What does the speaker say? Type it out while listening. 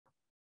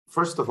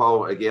First of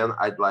all, again,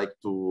 I'd like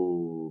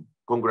to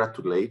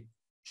congratulate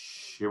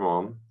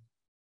Shimon,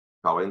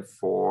 Cowen,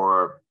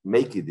 for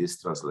making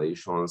these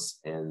translations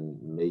and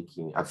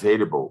making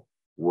available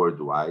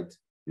worldwide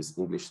this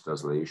English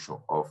translation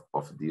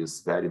of these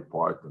very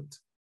important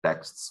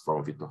texts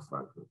from Viktor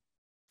Frankl,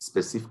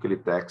 specifically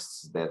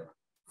texts that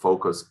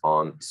focus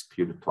on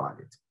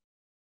spirituality.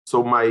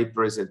 So my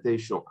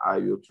presentation, I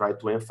will try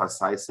to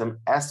emphasize some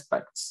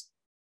aspects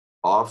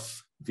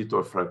of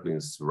Viktor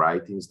Frankl's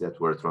writings that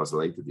were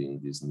translated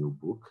in this new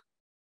book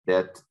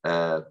that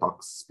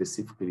talks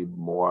specifically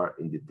more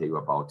in detail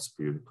about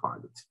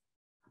spirituality.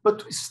 But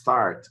to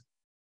start,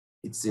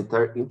 it's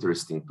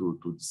interesting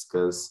to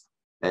discuss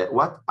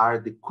what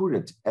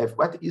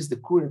is the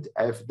current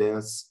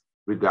evidence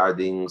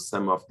regarding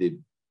some of the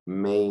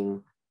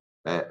main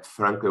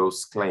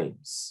Frankl's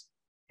claims,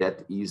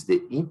 that is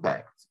the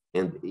impact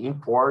and the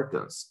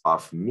importance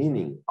of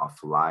meaning of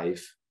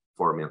life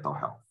for mental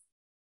health.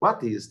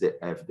 What is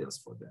the evidence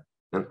for that?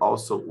 And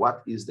also,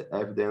 what is the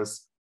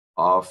evidence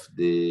of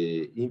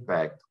the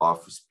impact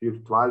of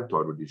spirituality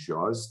or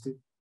religiosity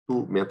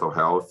to mental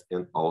health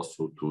and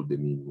also to the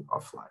meaning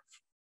of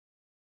life?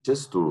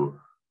 Just to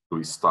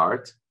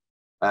start,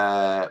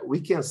 we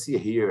can see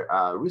here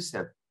a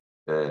recent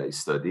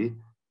study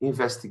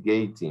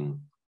investigating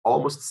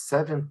almost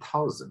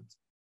 7,000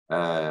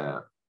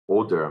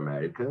 older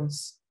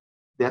Americans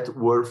that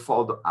were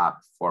followed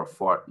up for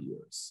 4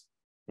 years.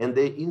 And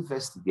they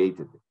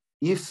investigated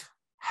if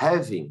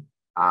having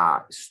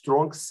a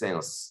strong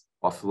sense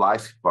of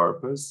life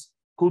purpose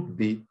could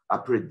be a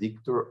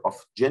predictor of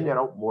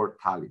general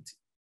mortality.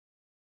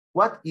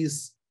 What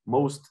is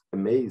most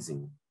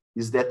amazing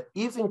is that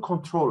even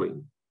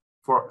controlling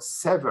for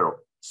several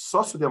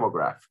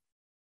sociodemographic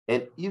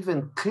and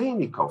even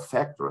clinical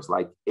factors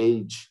like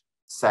age,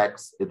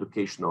 sex,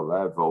 educational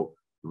level,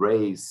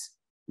 race,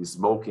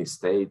 smoking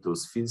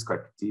status, physical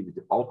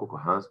activity,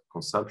 alcohol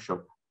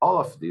consumption, all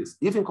of this,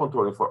 even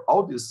controlling for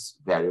all these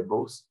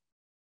variables,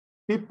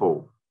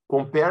 people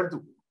compared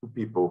to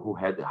people who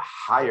had a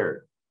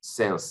higher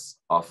sense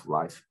of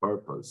life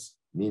purpose,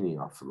 meaning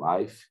of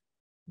life,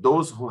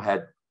 those who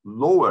had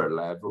lower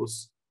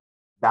levels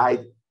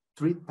died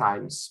 3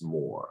 times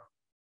more.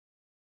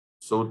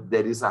 So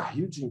there is a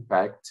huge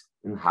impact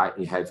in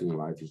having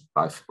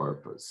life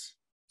purpose.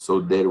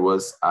 So there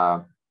was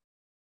a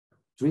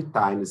 3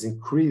 times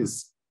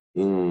increase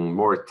in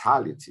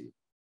mortality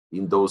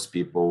in those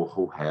people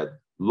who had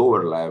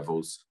lower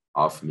levels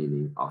of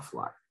meaning of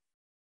life.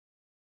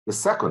 The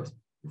second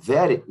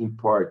very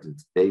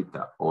important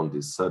data on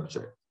this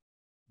subject,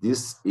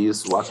 this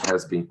is what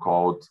has been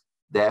called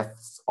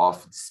deaths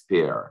of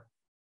despair.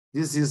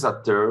 This is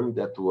a term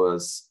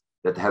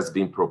that has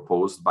been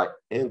proposed by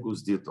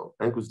Angus Deaton.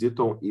 Angus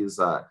Deaton is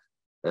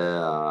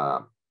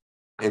an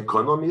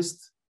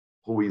economist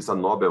who is a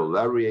Nobel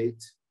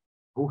laureate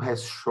who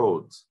has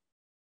showed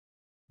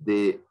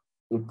the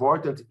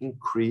important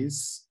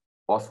increase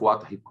of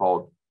what he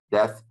called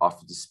death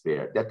of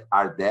despair, that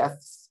are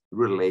deaths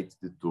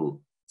related to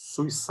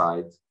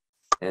suicide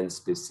and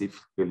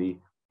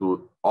specifically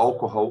to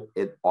alcohol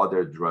and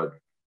other drug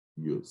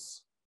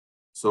use.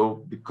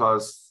 So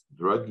because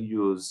drug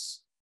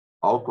use,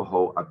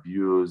 alcohol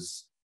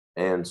abuse,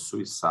 and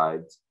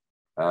suicide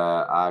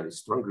are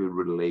strongly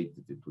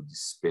related to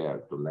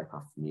despair, to lack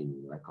of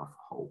meaning, lack of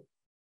hope.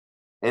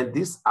 And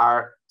these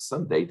are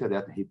some data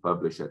that he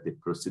published at the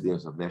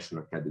Proceedings of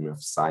National Academy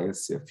of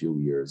Science a few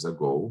years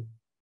ago,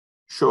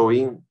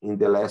 showing in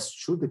the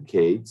last 2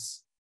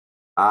 decades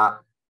a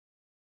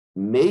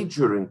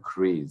major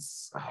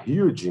increase, a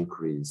huge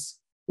increase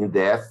in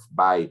death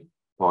by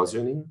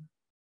poisoning,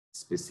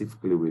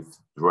 specifically with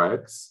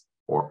drugs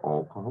or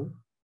alcohol,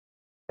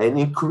 an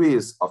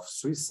increase of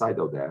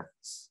suicidal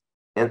deaths,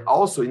 and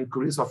also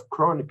increase of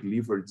chronic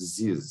liver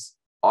disease,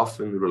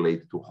 often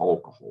related to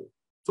alcohol.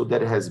 So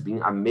there has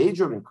been a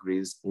major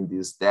increase in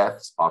these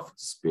deaths of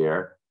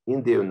despair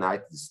in the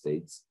United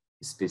States,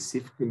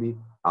 specifically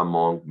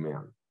among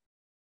men.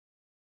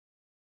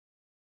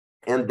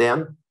 And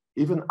then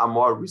even a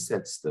more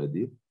recent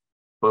study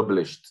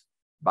published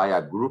by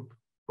a group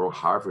from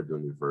Harvard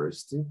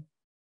University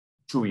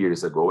 2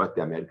 years ago at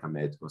the American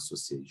Medical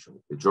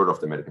Association, the Journal of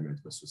the American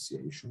Medical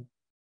Association.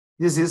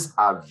 This is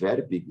a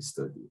very big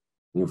study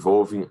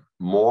involving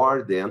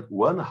more than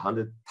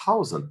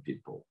 100,000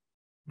 people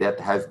that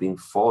have been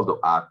followed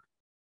up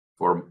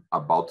for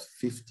about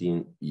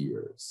 15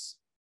 years.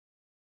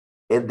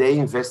 And they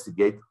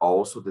investigate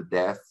also the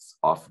deaths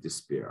of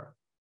despair.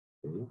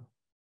 Okay?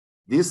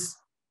 This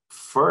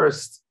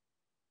first,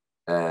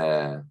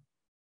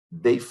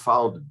 they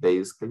found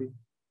basically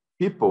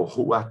people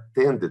who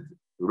attended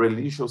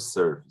religious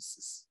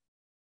services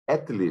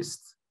at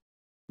least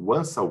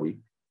once a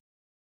week,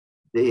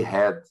 they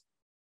had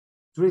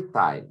 3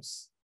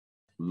 times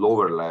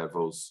lower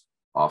levels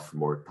of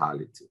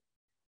mortality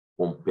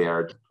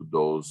compared to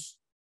those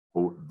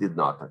who did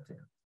not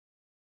attend.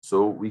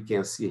 So we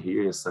can see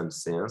here in some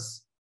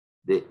sense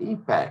the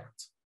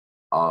impact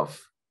of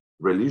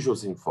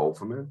religious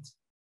involvement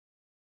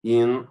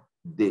in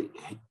the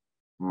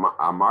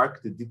a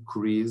marked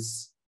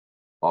decrease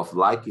of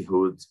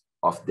likelihood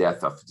of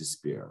death of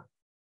despair.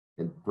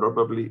 And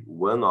probably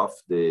one of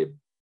the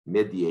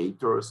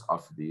mediators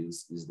of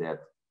this is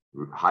that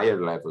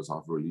higher levels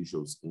of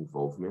religious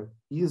involvement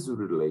is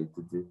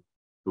related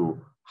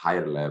to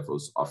higher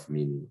levels of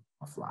meaning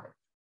of life.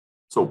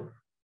 So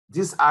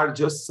these are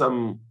just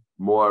some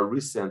more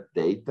recent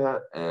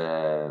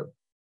data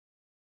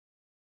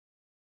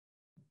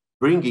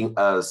bringing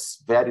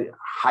us very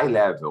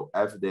high-level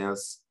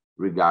evidence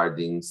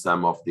regarding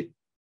some of the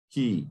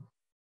key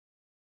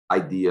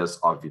ideas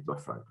of Viktor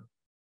Frankl.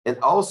 And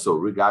also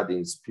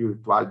regarding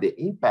spirituality,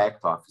 the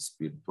impact of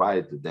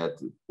spirituality that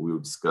we'll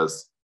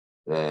discuss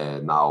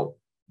now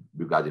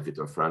regarding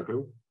Viktor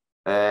Frankl.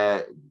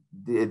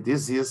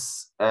 This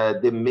is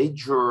the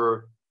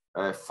major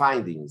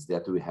findings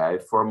that we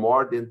have for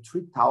more than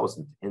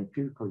 3,000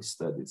 empirical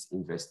studies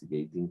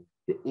investigating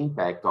the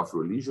impact of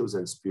religious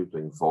and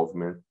spiritual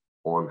involvement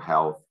on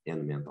health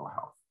and mental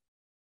health.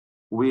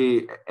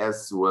 We,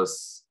 as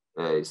was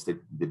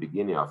stated at the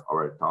beginning of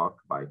our talk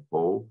by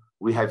Paul,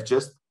 we have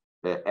just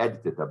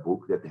edited a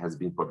book that has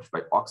been published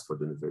by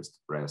Oxford University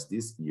Press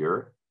this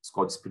year. It's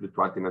called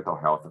Spirituality and Mental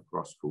Health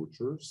Across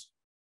Cultures.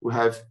 We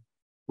have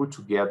put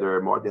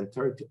together more than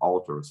 30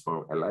 authors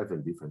from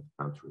 11 different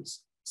countries,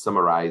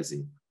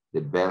 summarizing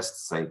the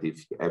best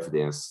scientific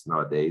evidence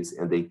nowadays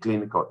and the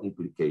clinical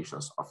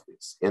implications of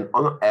this. And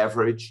on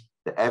average,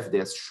 the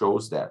evidence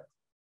shows that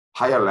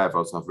higher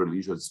levels of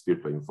religious and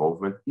spiritual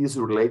involvement is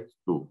related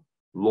to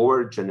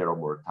lower general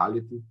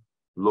mortality,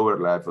 lower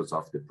levels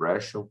of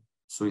depression,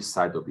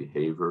 suicidal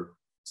behavior,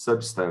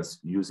 substance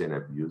use and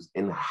abuse,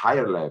 and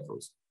higher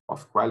levels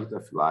of quality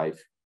of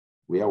life,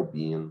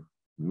 well-being,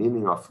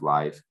 meaning of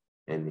life,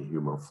 and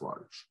human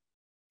flourish.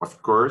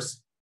 Of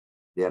course,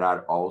 there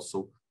are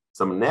also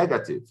some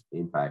negative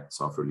impacts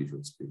of religion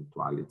and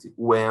spirituality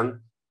when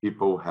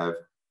people have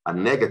a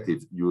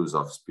negative use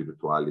of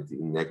spirituality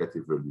in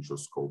negative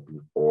religious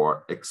coping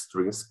or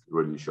extrinsic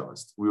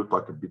religiosity. We'll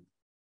talk a bit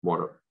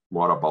more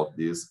about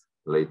this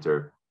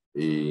later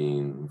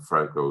in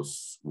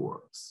Frankl's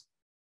works.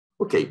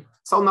 Okay,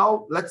 so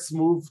now let's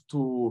move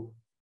to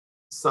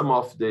some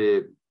of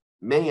the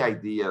main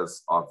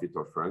ideas of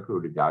Viktor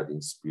Frankl regarding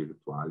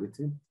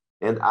spirituality.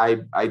 And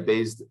I'm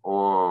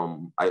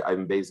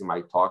basing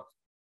my talk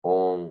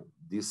on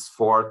these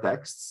 4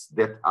 texts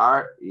that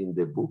are in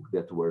the book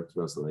that were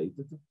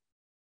translated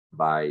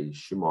by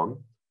Shimon.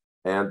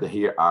 And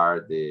here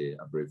are the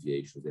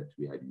abbreviations that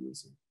we are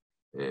using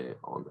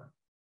on that.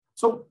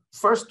 So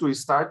first we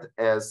start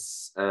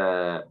as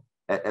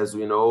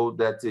we know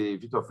that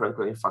Viktor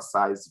Frankl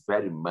emphasized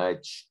very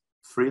much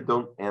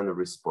freedom and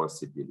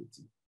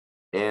responsibility.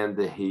 And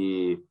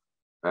he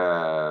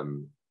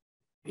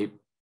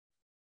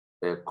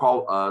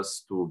called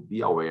us to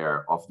be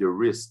aware of the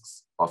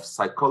risks of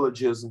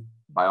psychologism,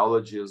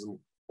 biologism,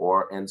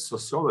 and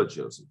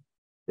sociologism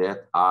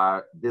that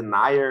are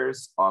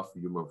deniers of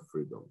human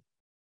freedom.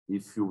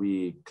 If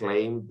we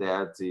claim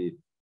that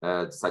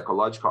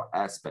psychological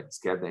aspects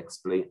can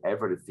explain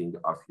everything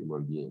of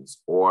human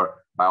beings,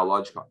 or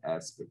biological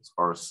aspects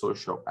or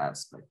social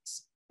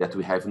aspects, that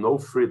we have no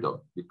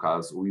freedom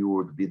because we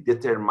would be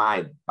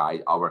determined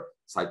by our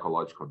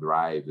psychological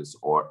drives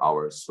or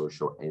our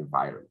social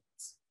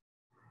environments.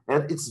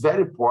 And it's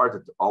very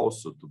important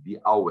also to be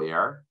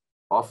aware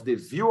of the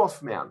view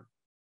of man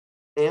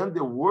and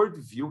the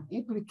worldview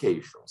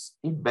implications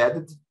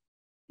embedded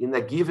in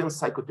a given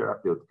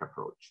psychotherapeutic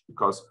approach,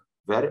 because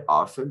very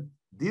often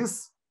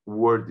these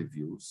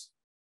worldviews,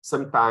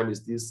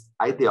 sometimes these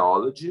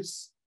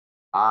ideologies,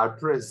 are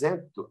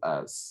present to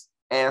us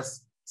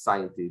as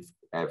scientific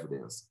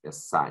evidence,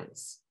 as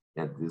science,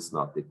 and this is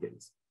not the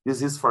case.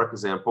 This is, for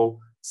example,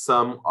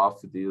 some of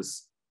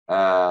these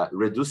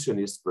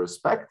reductionist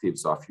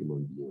perspectives of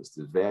human beings,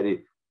 the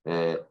very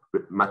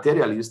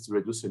materialist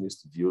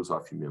reductionist views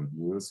of human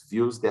beings,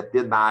 views that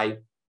deny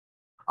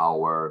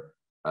our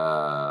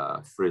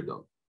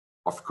freedom.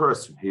 Of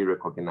course, he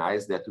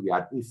recognized that we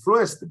are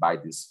influenced by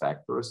these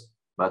factors,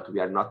 but we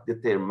are not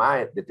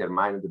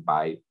determined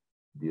by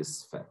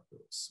these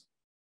factors.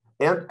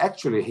 And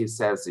actually, he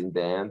says in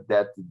the end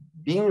that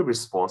being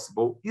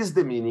responsible is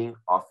the meaning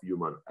of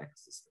human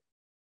existence.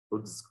 So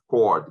this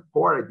the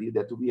core idea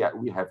that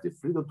we have the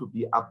freedom to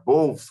be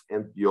above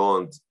and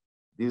beyond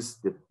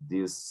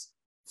these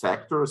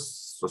factors,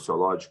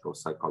 sociological,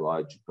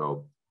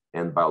 psychological,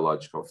 and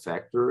biological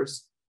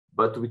factors,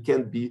 but we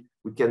can be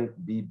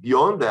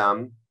beyond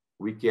them.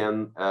 We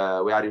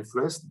are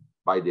influenced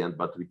by them,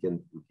 but we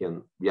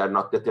are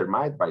not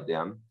determined by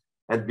them.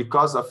 And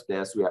because of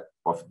this, we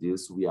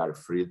are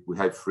free. We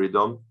have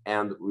freedom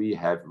and we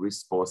have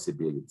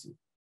responsibility.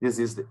 This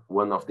is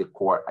one of the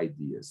core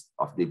ideas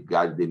of the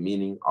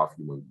meaning of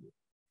human being.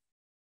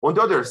 On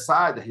the other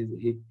side,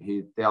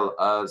 he tells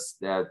us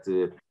that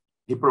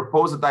he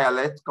proposed a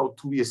dialectical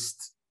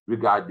twist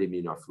regarding the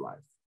meaning of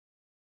life.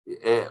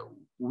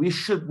 We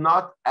should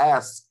not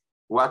ask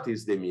what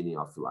is the meaning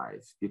of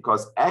life,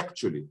 because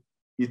actually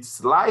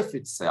it's life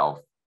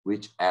itself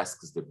which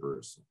asks the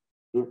person.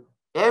 In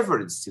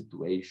every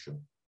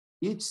situation,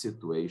 each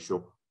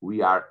situation,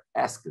 we are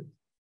asked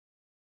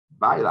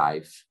by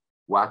life,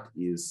 what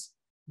is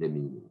the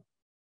meaning?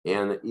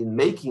 And in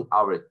making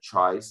our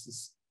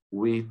choices,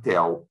 we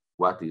tell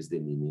what is the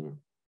meaning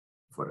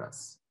for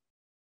us.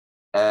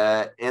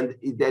 And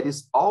there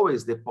is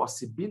always the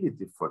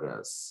possibility for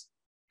us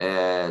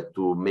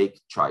to make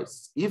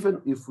choices.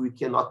 Even if we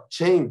cannot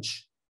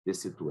change the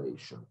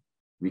situation,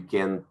 we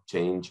can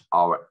change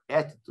our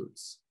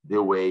attitudes,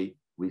 the way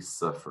we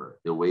suffer,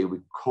 the way we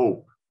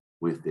cope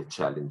with the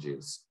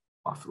challenges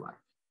of life.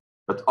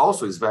 But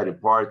also it's very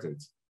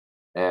important,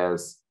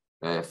 as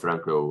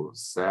Frankl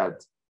said,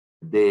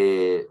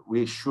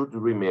 we should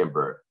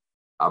remember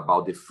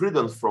about the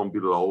freedom from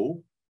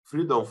below,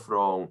 freedom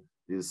from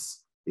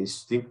this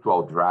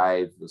instinctual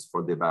drives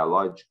for the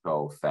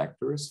biological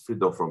factors,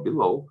 freedom from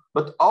below,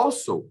 but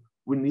also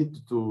we need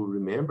to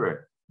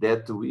remember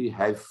that we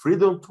have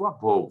freedom to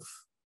above,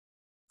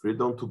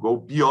 freedom to go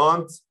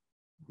beyond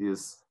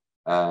this,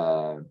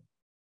 the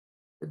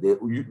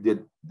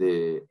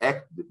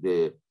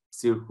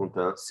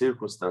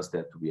circumstance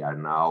that we are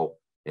now,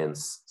 and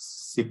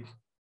seek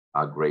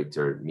a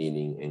greater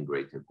meaning and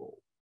greater goal.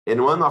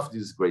 And one of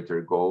these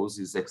greater goals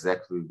is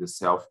exactly the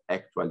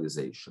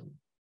self-actualization.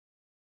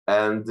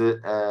 And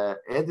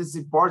it's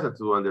important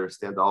to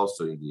understand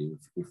also in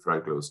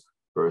Frankl's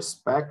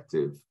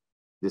perspective,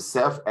 the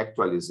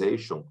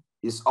self-actualization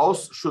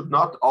should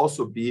not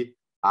also be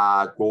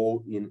a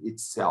goal in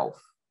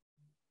itself.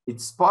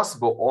 It's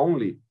possible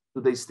only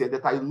to the extent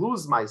that I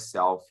lose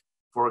myself,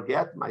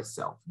 forget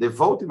myself,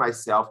 devote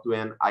myself to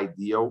an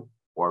ideal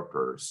or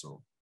person.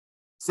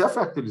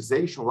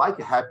 Self-actualization, like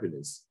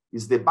happiness,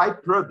 is the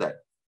byproduct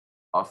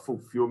of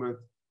fulfillment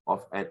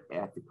of an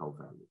ethical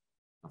value,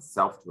 a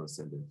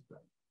self-transcendent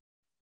value.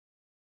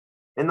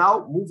 And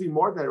now, moving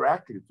more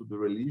directly to the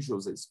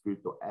religious and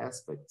spiritual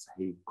aspects,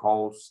 he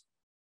calls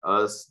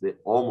us the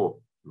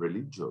homo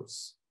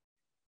religious.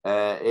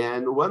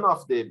 And one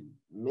of the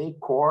main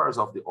cores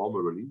of the homo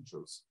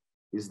religious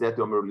is that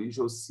the homo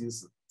religious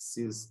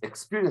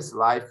experience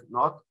life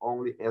not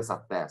only as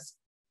a task,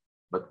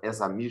 but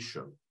as a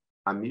mission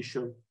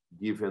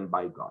given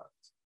by God.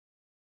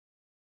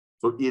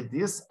 So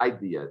this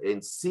idea,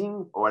 and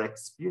seeing or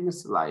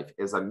experience life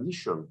as a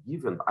mission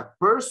given, a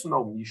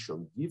personal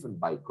mission given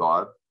by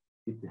God,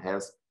 it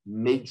has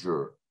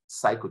major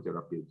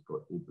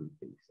psychotherapeutic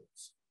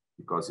implications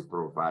because it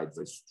provides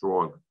a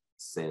strong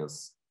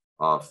sense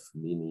of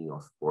meaning,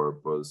 of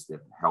purpose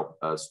that help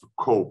us to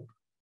cope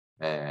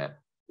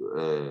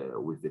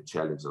with the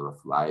challenges of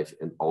life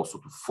and also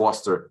to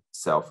foster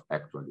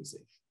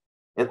self-actualization.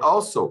 And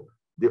also,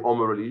 the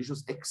homo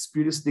religious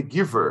experience the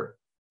giver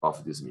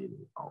of this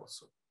meaning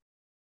also.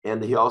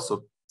 And he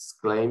also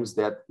claims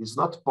that it's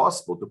not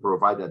possible to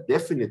provide a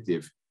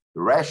definitive,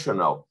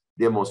 rational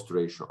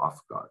demonstration of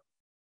God,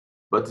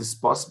 but it's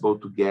possible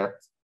to get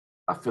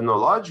a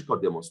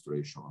phenomenological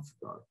demonstration of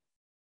God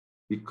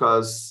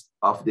because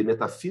of the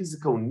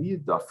metaphysical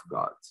need of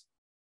God.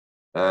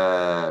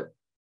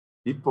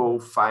 People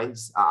find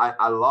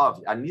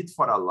a need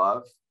for a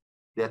love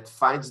that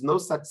finds no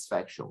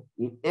satisfaction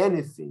in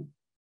anything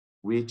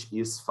which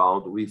is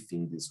found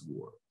within this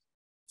world.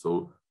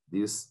 So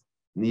this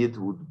need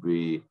would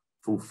be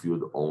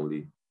fulfilled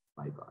only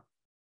by God.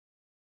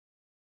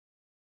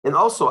 And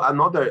also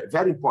another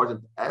very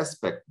important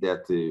aspect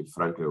that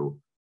Frankl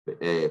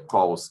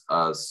calls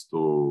us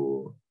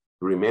to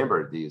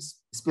remember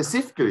this,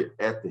 specifically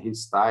at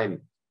his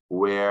time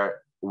when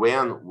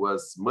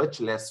was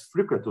much less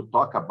frequent to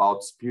talk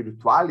about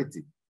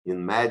spirituality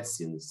in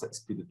medicine,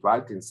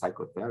 spirituality in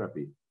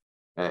psychotherapy.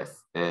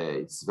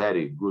 It's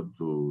very good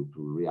to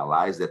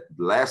realize that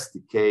the last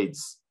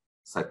decades,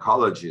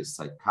 psychologists,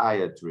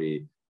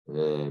 psychiatry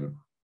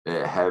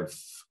have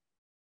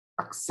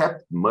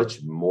accepted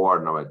much more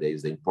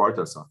nowadays the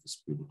importance of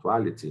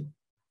spirituality.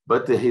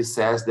 But he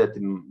says that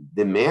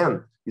the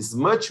man is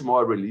much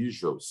more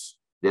religious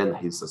than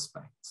he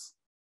suspects.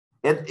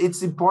 And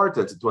it's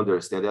important to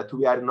understand that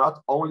we are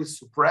not only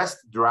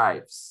suppressed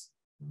drives,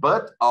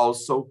 but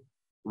also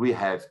we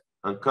have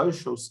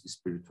unconscious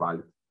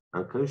spirituality,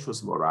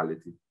 unconscious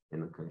morality,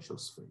 and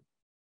unconscious faith.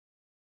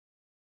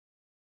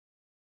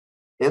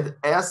 And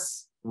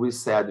as we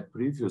said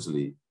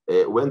previously,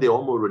 when the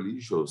homo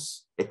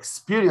religious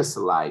experience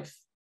life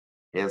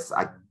as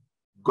a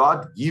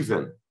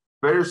God-given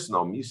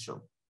personal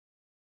mission,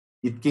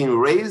 it can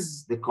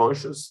raise the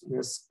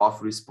consciousness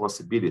of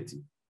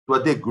responsibility to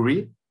a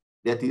degree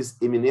that is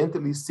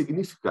eminently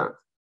significant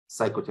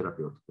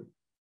psychotherapeutically.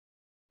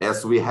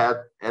 As we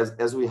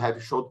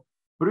have showed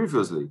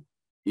previously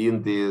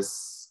in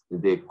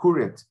the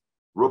current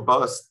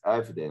robust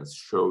evidence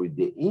showing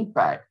the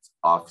impact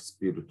of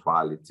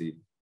spirituality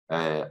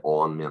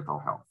on mental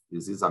health.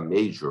 This is a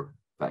major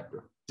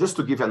factor. Just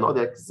to give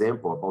another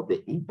example about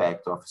the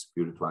impact of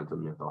spirituality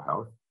on mental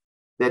health,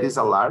 there is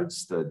a large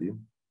study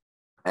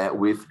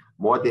with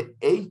more than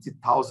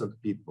 80,000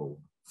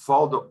 people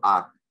followed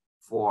up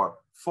for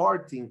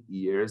 14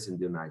 years in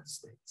the United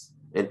States.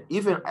 And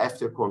even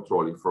after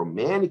controlling for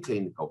many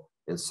clinical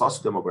and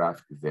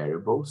sociodemographic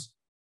variables,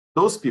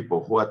 those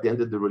people who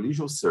attended the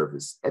religious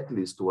service at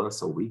least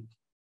once a week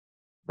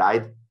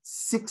died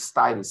 6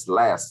 times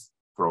less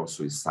from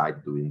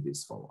suicide during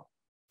this follow-up.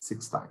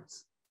 6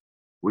 times.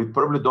 We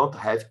probably don't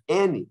have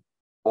any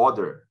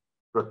other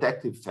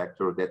protective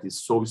factor that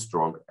is so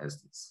strong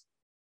as this.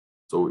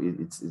 So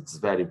it's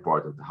very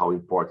important how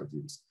important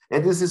it is.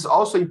 And this is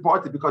also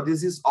important because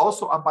this is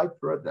also a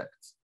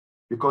byproduct.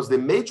 Because the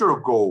major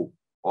goal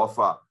of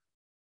a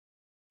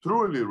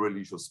truly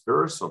religious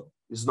person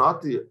is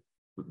not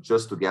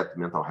just to get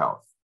mental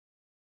health.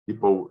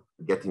 People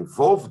get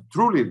involved,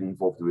 truly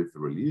involved with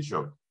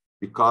religion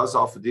because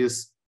of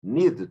this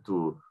need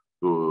to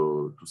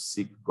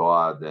seek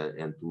God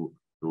and to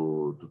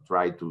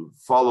try to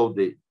follow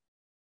the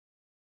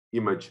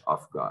image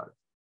of God.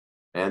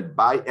 And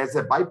as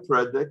a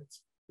byproduct,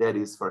 there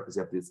is, for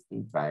example, this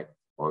impact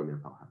on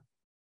mental health.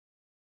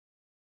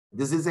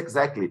 This is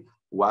exactly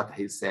what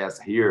he says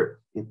here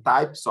in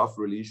types of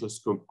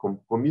religious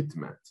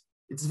commitment.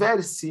 It's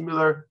very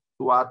similar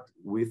to what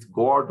with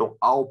Gordon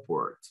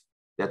Allport,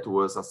 that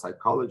was a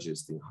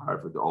psychologist in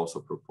Harvard, also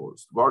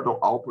proposed. Gordon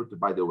Allport,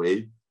 by the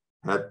way,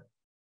 had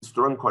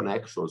strong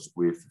connections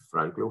with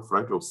Frankl.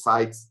 Frankl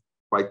cites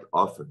quite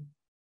often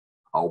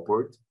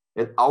Allport,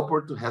 and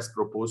Allport has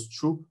proposed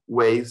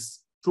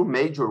two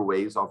major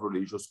ways of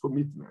religious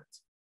commitment.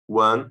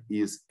 One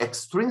is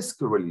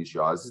extrinsic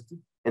religiosity,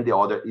 and the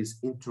other is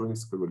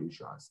intrinsic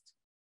religiosity.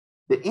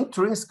 The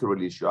intrinsic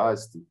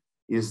religiosity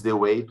is the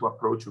way to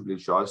approach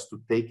religiosity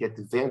to take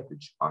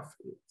advantage of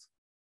it,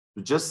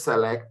 to just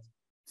select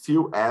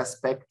few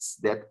aspects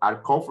that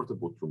are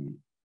comfortable to me.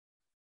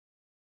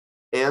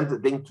 And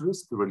the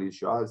intrinsic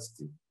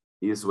religiosity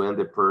is when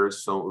the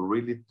person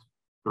really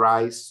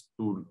tries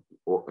to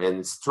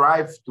and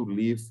strives to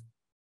live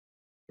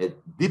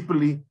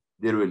deeply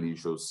the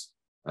religious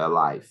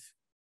life.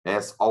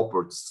 As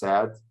Allport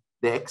said,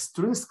 the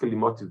extrinsically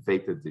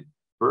motivated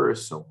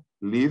person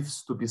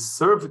lives to be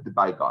served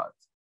by God.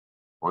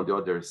 On the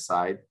other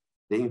side,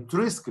 the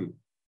intrinsically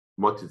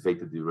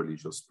motivated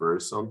religious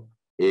person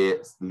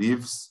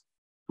lives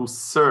to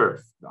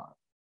serve God.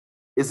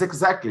 It's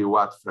exactly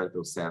what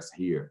Frankl says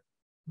here.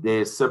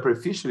 The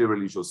superficially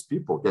religious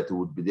people, that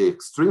would be the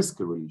extrinsic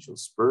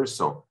religious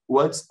person,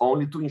 wants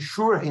only to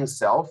ensure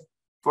himself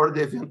for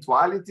the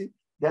eventuality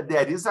that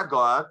there is a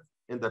God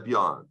and a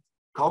beyond,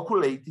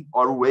 calculating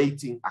or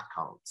weighting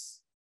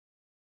accounts.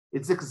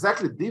 It's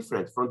exactly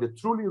different from the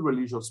truly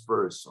religious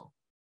person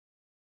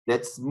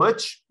that's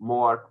much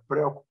more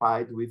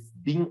preoccupied with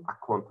being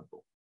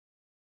accountable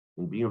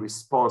and being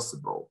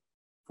responsible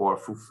for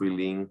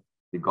fulfilling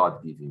the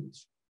God-given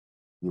mission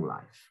in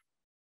life.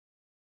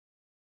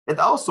 And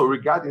also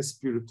regarding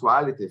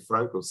spirituality,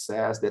 Frankl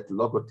says that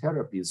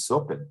logotherapy is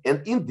open.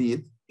 And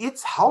indeed,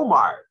 its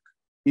hallmark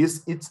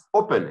is its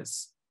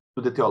openness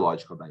to the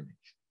theological dimension.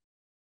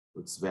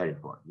 It's very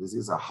important. This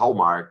is a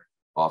hallmark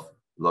of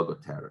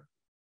logotherapy.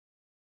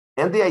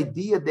 And the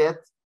idea that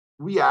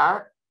we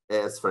are,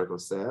 as Frankl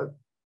said,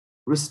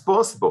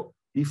 responsible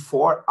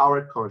before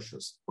our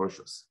conscious.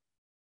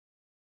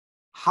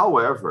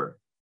 However,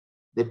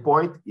 the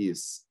point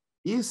is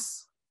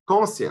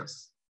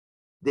conscience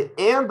the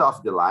end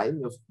of the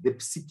line of the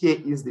psyche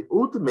is the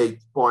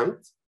ultimate point,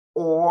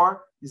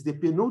 or is the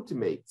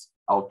penultimate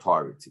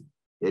authority?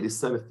 There is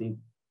something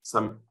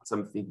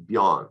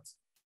beyond.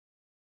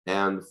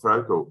 And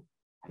Frankl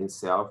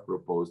himself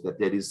proposed that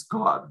there is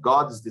God.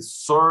 God is the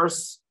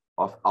source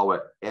of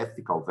our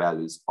ethical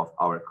values, of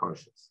our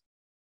conscience.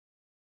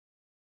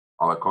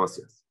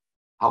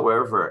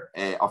 However,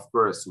 of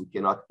course, we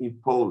cannot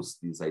impose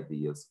these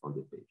ideas on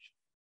the patient.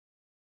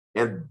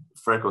 And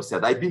Frankl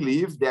said, I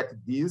believe that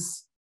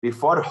this,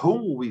 before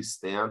whom we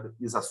stand,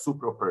 is a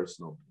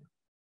suprapersonal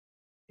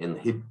being.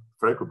 And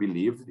Frankl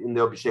believed in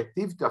the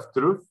objectivity of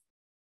truth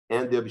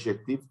and the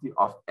objectivity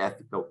of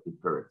ethical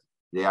imperative.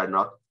 They are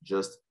not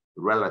just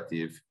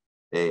relative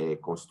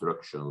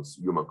constructions,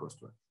 human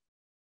constructions.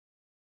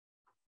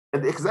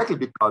 And exactly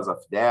because of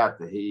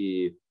that,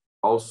 he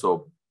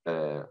also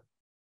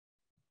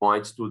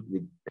points to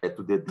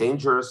the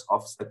dangers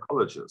of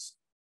psychologists,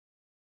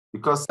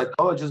 because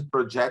psychologists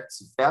project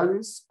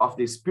values of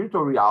the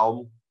spiritual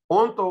realm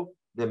onto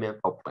the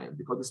mental plane,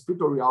 because the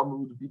spiritual realm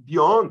would be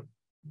beyond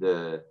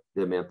the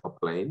mental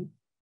plane.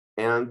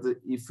 And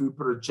if we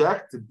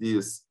project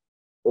this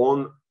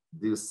on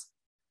this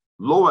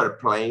lower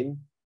plane,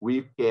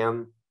 we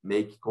can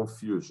make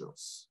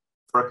confusions.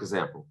 For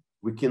example,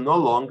 we can no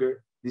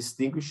longer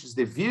distinguish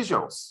the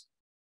visions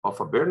of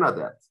a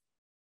Bernadette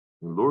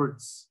in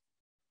Lourdes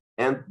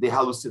and the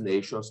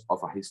hallucinations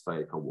of a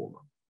historical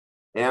woman.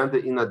 And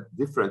in a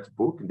different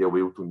book, in The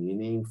Will to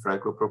Meaning,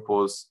 Frankl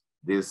proposed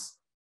this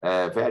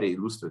very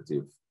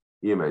illustrative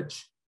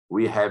image.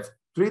 We have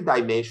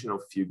three-dimensional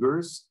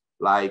figures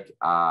like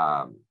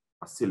a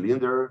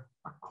cylinder,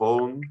 a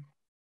cone,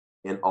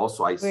 and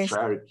also a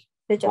spheric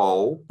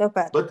ball.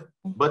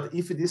 But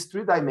if these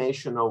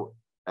three-dimensional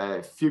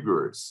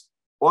figures,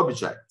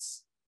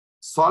 objects,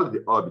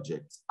 solid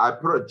objects, are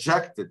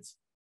projected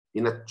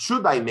in a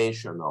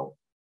two-dimensional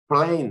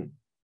plane,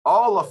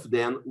 all of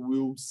them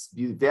will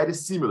be very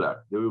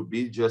similar. They will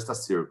be just a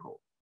circle.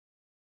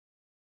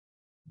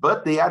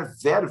 But they are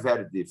very,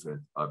 very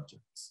different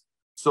objects.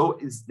 So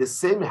it's the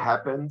same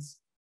happens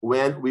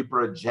when we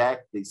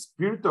project the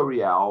spiritual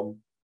realm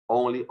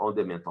only on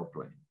the mental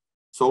plane.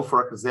 So,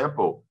 for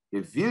example,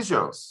 the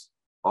visions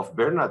of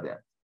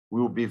Bernadette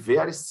will be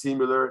very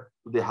similar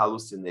to the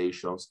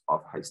hallucinations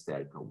of a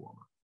hysterical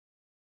woman.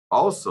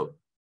 Also,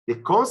 the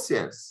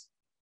conscience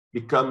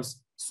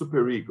becomes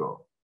superego,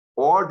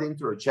 or the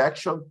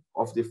introjection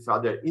of the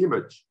Father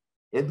image,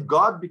 and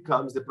God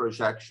becomes the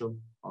projection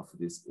of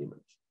this image.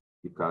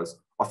 Because,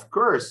 of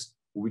course,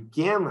 we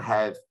can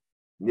have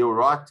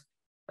neurotic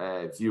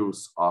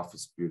views of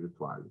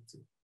spirituality,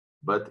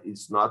 but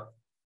it's not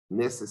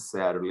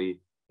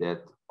necessarily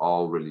that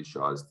all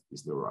religiosity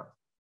is neurotic,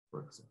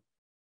 for example.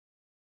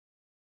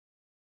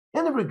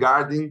 And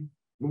regarding,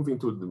 moving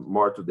to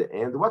more to the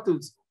end,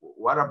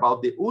 what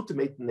about the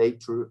ultimate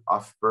nature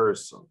of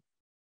person?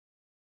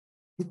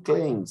 He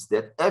claims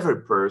that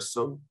every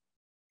person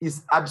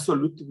is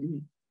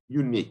absolutely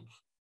unique.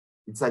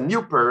 It's a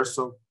new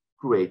person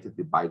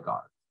created by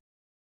God.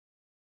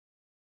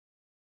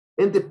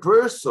 And the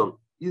person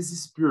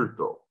is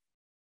spiritual,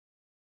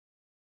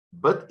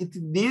 but it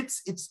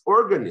needs its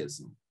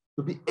organism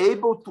to be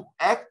able to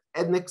act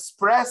and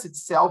express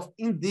itself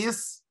in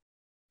this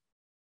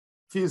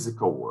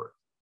physical world.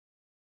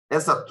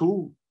 As a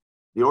tool,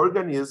 the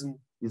organism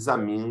is a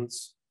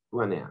means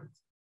to an end.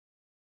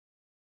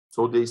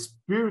 So the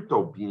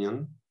spiritual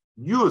being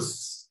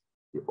uses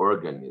the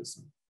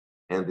organism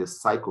and the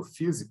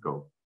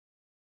psychophysical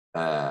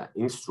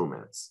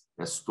instruments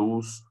as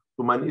tools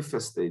to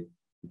manifest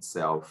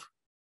itself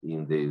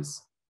in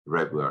this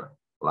regular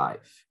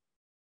life.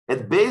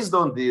 And based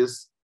on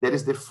this, there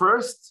is the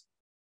first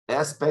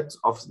aspect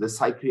of the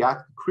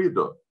psychiatric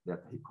credo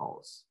that he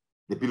calls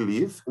the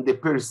belief in the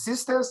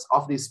persistence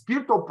of the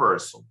spiritual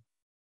person,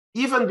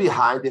 even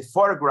behind the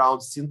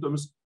foreground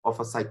symptoms of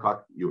a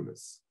psychotic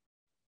illness.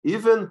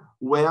 Even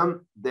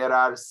when there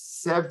are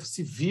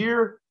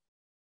severe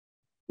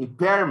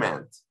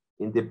impairment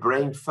in the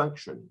brain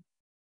functioning.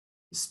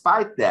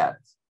 Despite that,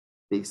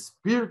 the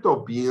spiritual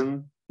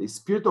being, the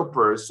spiritual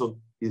person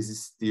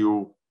is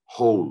still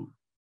whole,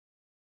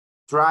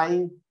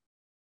 trying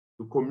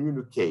to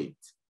communicate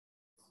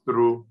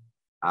through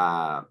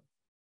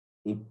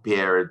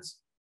impaired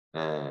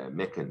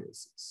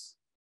mechanisms.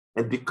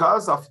 And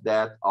because of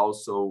that,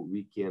 also,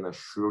 we can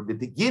assure the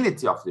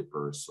dignity of the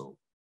person,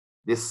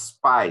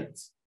 despite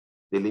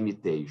the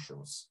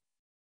limitations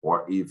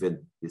or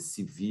even the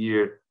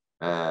severe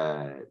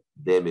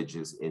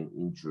damages and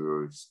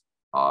injuries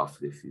of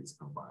the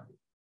physical body.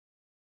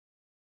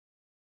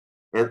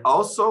 And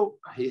also,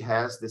 he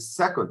has the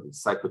second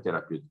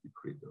psychotherapeutic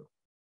credo,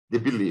 the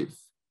belief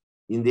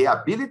in the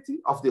ability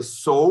of the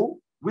soul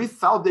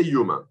without the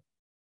human,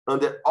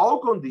 under all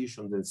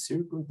conditions and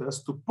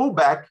circumstances, to pull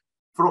back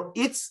from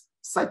its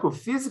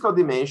psychophysical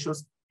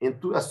dimensions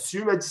and to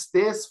assume a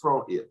distance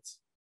from it,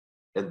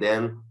 and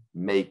then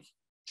make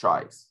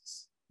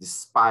choices,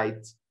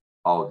 despite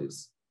all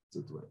this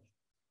situation.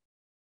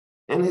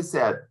 And he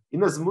said,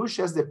 inasmuch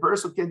as the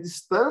person can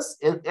distance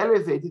and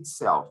elevate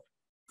itself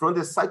from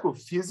the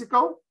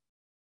psychophysical,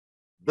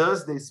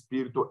 does the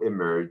spiritual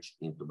emerge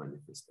into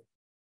manifestation.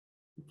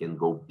 It can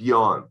go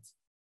beyond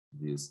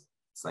this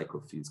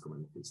psychophysical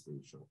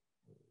manifestation.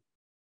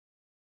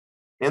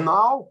 And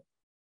now,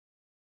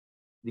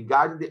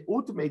 regarding the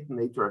ultimate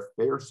nature of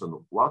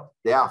person, what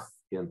death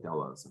can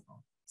tell us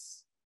about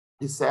this.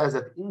 He says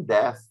that in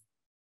death,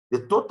 the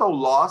total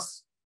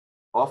loss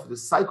of the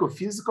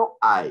psychophysical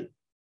I,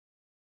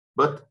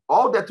 but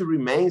all that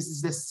remains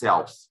is the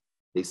self.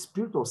 The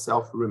spiritual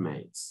self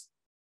remains,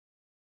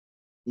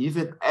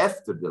 even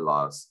after the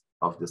loss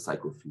of the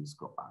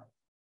psychophysical I.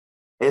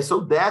 And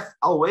so death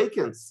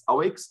awakes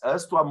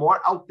us to a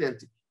more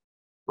authentic,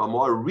 to a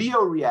more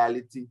real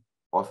reality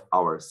of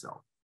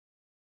ourselves.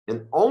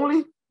 And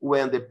only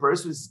when the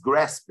person is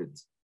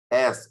grasped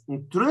as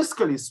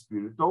intrinsically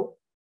spiritual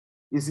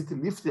is it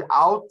lifted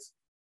out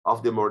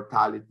of the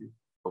mortality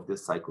of the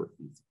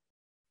psychophysical.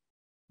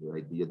 The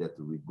idea that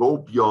we go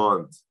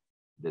beyond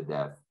the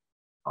death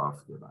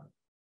of the body.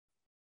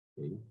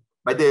 Okay?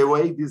 By the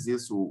way, this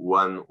is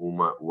one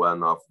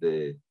of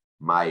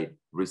my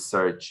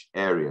research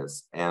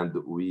areas, and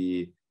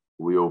we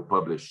will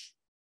publish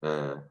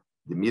the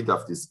mid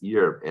of this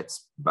year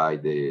by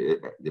the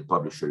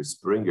publisher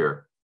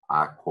Springer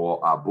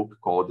a book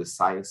called The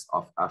Science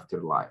of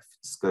Afterlife,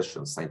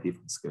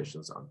 scientific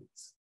discussions on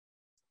this.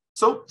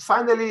 So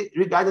finally,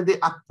 regarding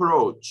the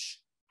approach,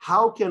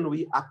 how can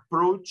we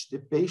approach the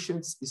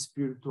patient's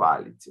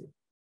spirituality?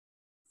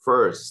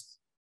 First,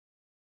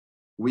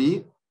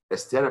 we,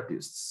 as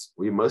therapists,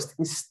 we must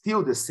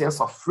instill the sense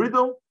of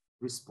freedom,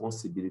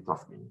 responsibility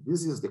of meaning.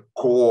 This is the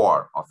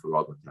core of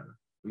logotherapy.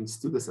 We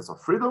instill the sense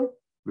of freedom,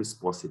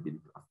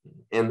 responsibility of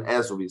meaning. And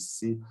as we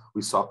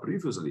saw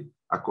previously,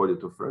 according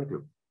to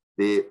Frankl,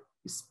 the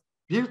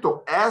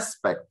spiritual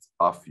aspect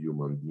of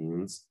human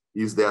beings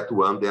is that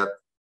one that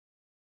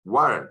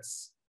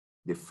warrants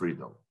the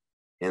freedom.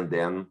 and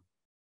then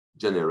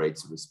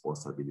generates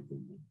responsibility.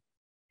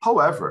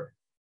 However,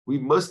 we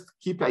must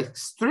keep a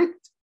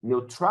strict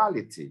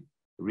neutrality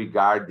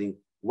regarding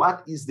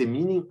what is the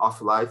meaning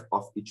of life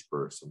of each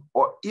person,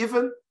 or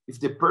even if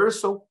the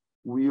person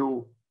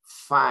will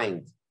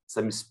find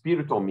some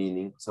spiritual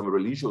meaning, some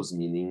religious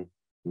meaning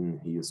in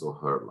his or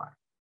her life.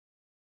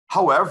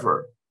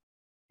 However,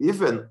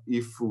 even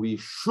if we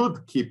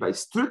should keep a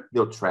strict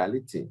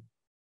neutrality,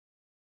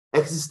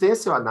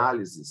 existential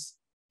analysis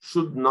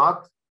should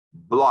not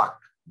block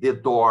the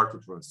door to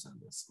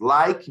transcendence,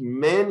 like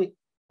many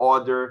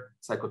other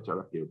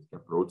psychotherapeutic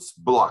approaches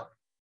block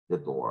the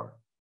door,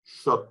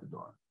 shut the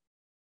door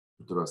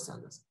to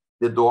transcendence.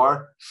 The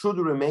door should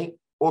remain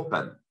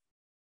open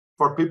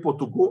for people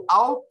to go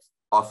out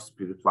of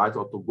spirituality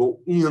or to go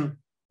in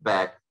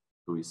back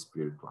to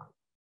spirituality.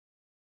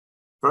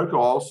 Frankl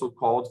also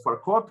called for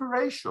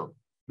cooperation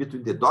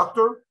between the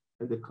doctor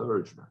and the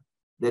clergyman.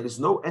 There is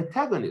no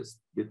antagonism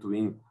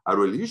between a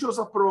religious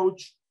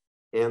approach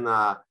and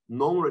a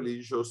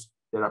non-religious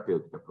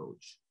therapeutic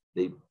approach.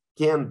 They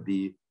can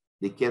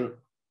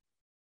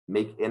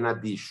make an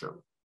addition,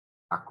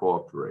 a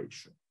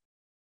cooperation.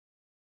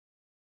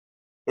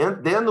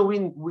 And then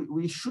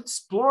we should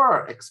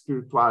explore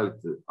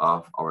spirituality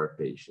of our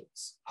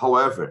patients.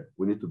 However,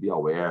 we need to be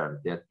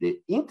aware that the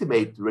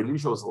intimate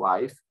religious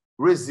life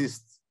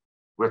resists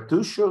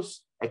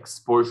gratuitous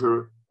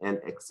exposure and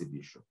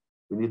exhibition.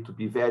 We need to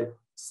be very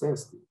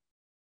sensitive,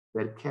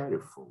 very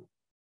careful,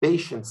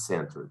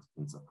 patient-centered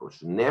in this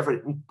approach, never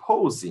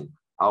imposing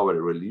our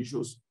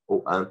religious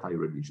or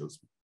anti-religious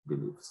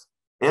beliefs.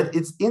 And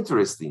it's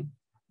interesting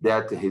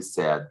that he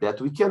said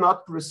that we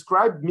cannot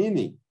prescribe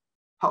meaning.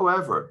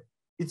 However,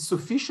 it's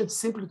sufficient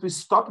simply to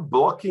stop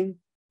blocking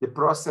the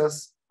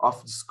process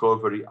of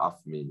discovery of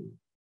meaning.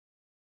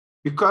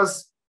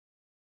 Because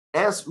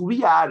as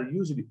we are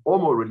usually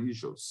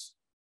homo-religious,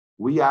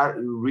 we are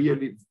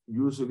really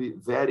usually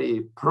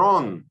very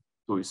prone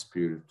to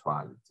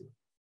spirituality.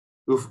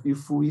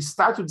 If we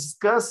start to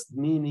discuss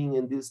meaning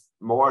in these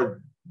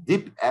more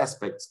deep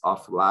aspects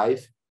of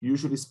life,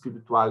 usually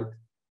spirituality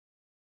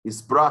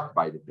is brought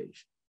by the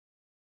patient.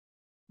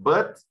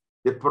 But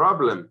the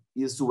problem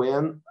is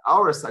when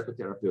our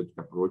psychotherapeutic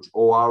approach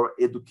or our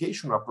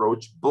educational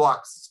approach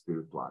blocks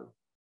spirituality.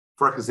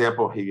 For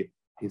example, he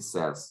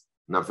says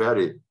in a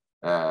very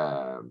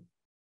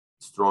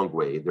strong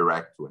way,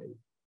 direct way,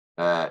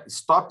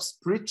 stops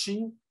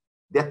preaching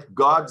that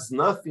God's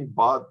nothing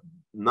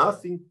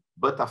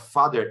but a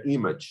father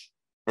image,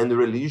 and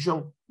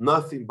religion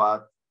nothing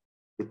but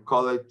the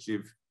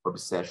collective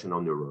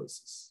obsessional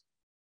neurosis.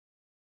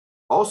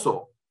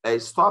 Also,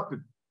 stop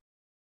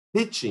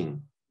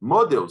teaching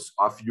models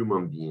of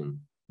human being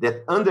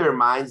that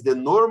undermines the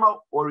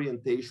normal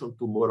orientation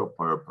to moral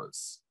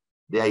purpose,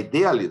 the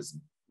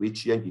idealism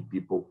which young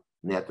people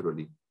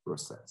naturally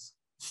process.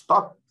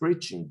 Stop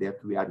preaching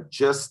that we are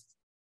just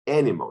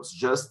animals,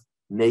 just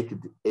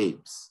naked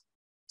apes.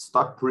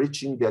 Stop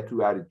preaching that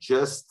we are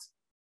just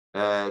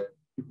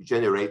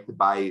generated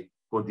by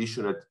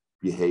conditioned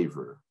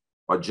behavior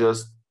or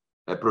just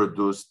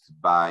produced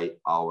by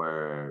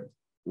our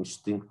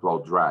instinctual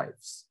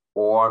drives,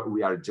 or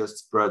we are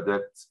just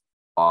product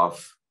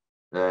of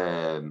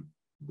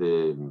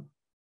the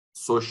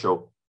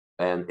social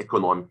and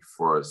economic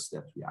force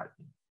that we are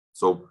in.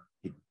 So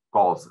he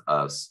calls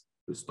us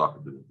to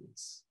stop doing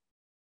this.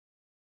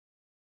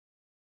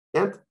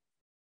 And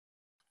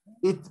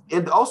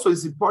it also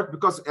is important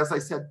because, as I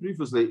said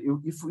previously,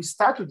 if we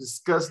start to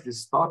discuss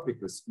these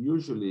topics,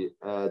 usually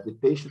the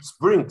patients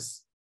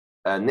brings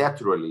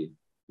naturally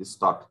these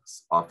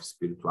topics of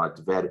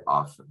spirituality very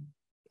often.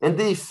 And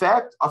the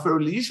effect of a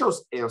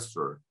religious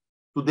answer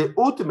to the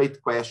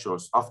ultimate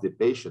questions of the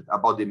patient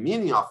about the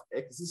meaning of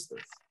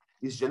existence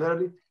is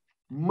generally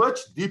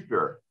much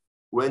deeper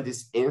when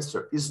this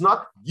answer is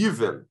not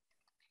given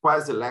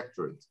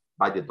quasi-lectured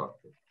by the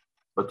doctor,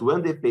 but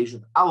when the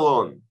patient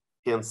alone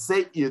can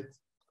say it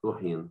to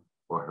him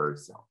or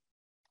herself.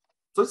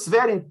 So it's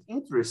very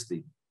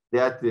interesting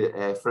that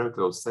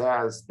Frankl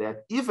says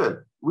that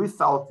even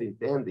without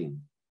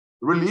intending,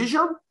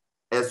 religion,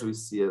 as we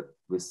see it,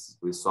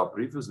 we saw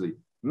previously,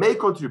 may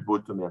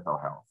contribute to mental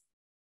health.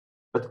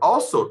 But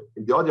also,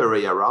 in the other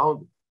way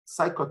around,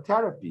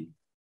 psychotherapy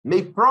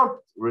may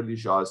prompt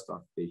religious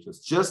patients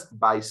just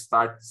by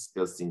start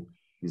discussing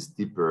these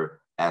deeper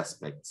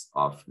aspects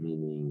of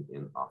meaning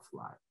and of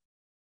life.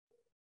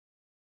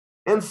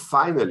 And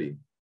finally,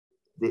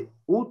 the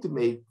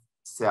ultimate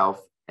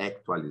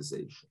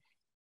self-actualization.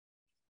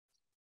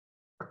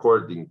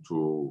 According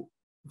to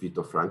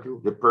Viktor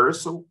Frankl, the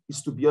person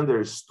is to be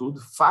understood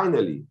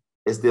finally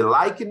as the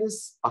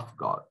likeness of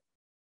God.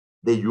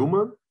 The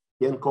human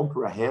can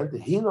comprehend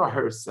him or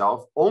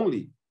herself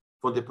only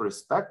from the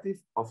perspective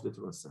of the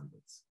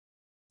transcendence.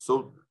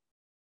 So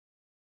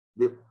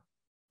the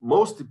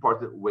most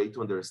important way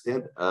to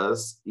understand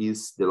us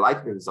is the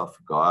likeness of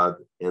God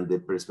and the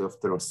perspective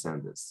of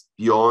transcendence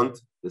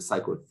beyond the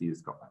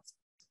psychophysical aspect.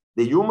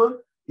 The human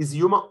is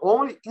human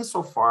only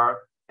insofar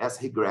as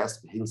he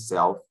grasps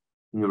himself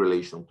in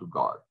relation to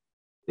God.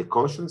 The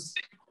conscience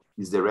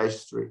is the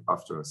registry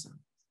of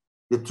transcendence.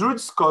 The true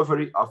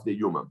discovery of the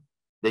human,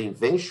 the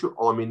inventio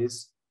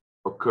hominis,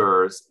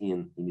 occurs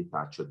in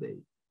imitatio Dei,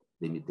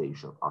 the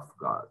imitation of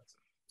God.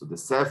 So the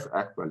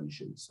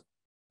self-actualization,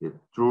 the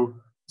true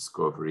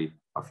discovery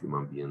of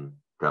human being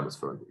comes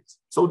from this.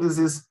 So this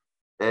is,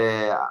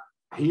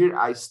 here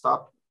I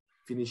stop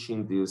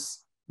finishing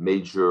these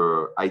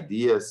major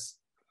ideas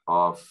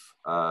of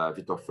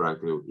Viktor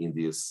Frankl in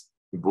this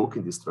book,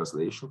 in this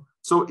translation.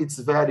 So it's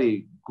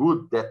very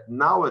good that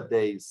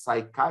nowadays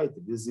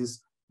psychiatry, this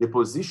is the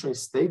position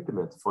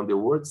statement from the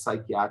World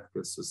Psychiatric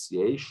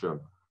Association,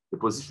 the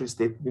position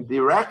statement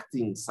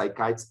directing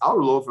psychiatrists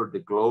all over the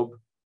globe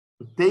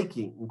to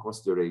taking in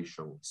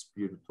consideration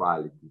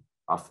spirituality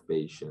of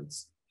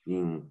patients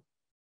in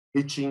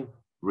teaching,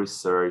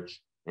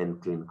 research, and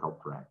clinical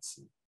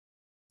practice.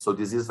 So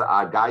this is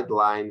a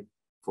guideline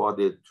for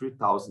the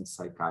 3,000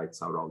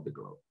 psychiatrists around the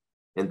globe.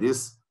 And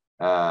this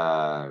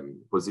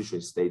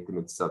position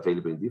statement is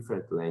available in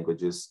different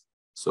languages,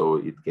 so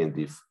it can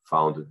be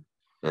found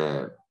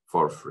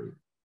for free.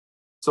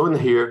 So in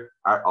here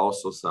are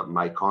also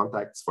my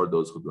contacts for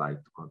those who'd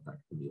like to contact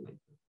me later.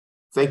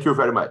 Thank you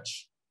very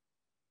much.